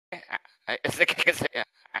Is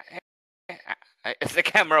the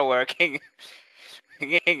camera working?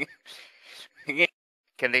 Can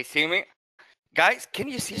they see me? Guys, can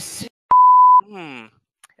you see?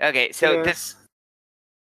 Okay, so Yes.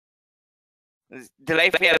 this delay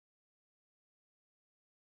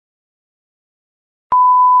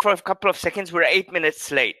for a couple of seconds. We're 8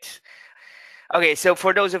 minutes late. Okay, so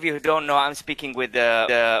for those of you who don't know, I'm speaking with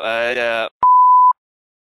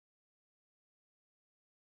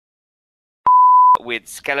with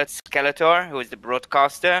Skeletor, who is the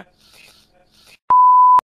broadcaster.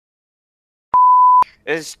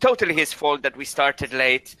 It's totally his fault that we started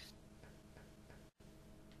late.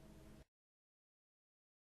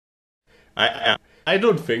 I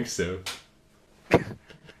don't think so.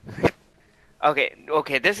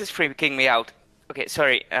 Okay, this is freaking me out. Okay,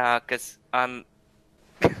 sorry, cause I'm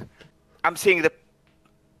seeing the.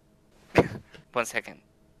 1 second.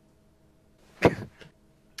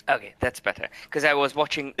 Okay, that's better. Because I was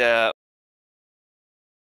watching the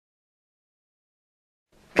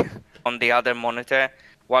on the other monitor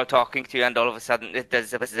while talking to you, and all of a sudden it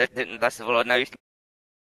does a bit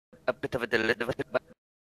of a delay.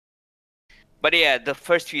 But yeah, the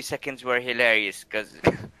first few seconds were hilarious because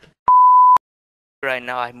right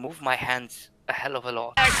now I move my hands a hell of a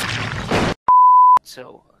lot.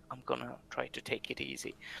 So I'm gonna try to take it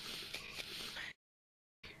easy.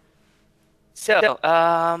 So,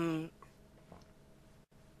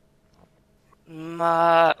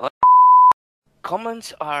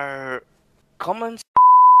 comments.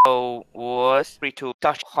 So was free to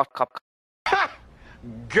touch hot cup.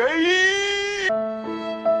 Gay.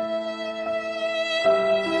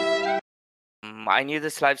 I knew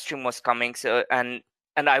this live stream was coming, so and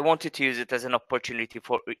I wanted to use it as an opportunity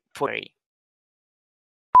for